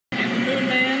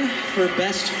for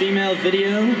Best Female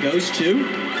Video goes to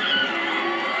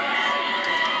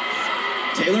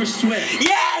Taylor Swift.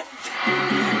 Yes!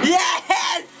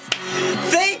 Yes!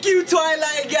 Thank you,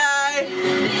 Twilight Guy!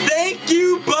 Thank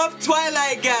you, Buff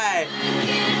Twilight Guy!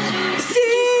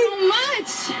 See? So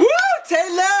much! Woo,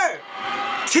 Taylor!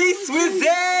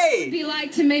 T-Swizzy! Be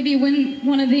like to maybe win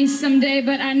one of these someday,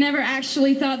 but I never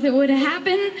actually thought that would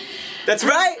happen. That's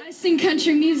right! I sing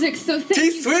country music, so thank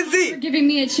you so much for giving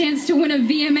me a chance to win a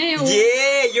VMA award.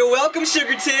 Yeah, you're welcome,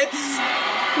 Sugar Tits!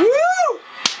 Woo!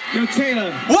 Yo,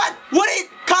 Taylor. What? What is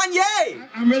Kanye?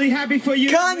 I'm really happy for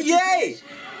you. Kanye!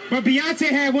 But Beyonce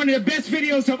had one of the best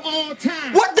videos of all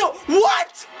time. What the?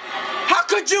 What? How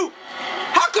could you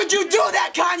do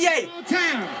that, Kanye? All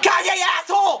time. Kanye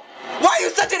asshole! Why are you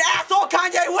such an asshole,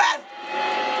 Kanye West?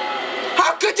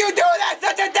 How could you do that,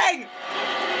 such a thing?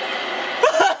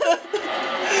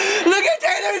 Look at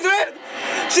Taylor Swift!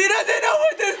 She doesn't know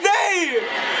what to say!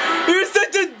 You're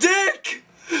such a dick!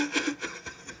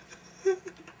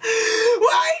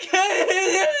 Why can't you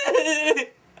do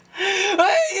it?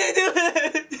 Why can't you do it?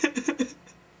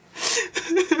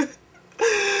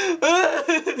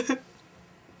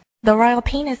 The royal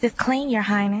penis is clean, Your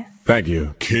Highness. Thank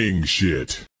you. King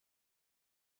shit.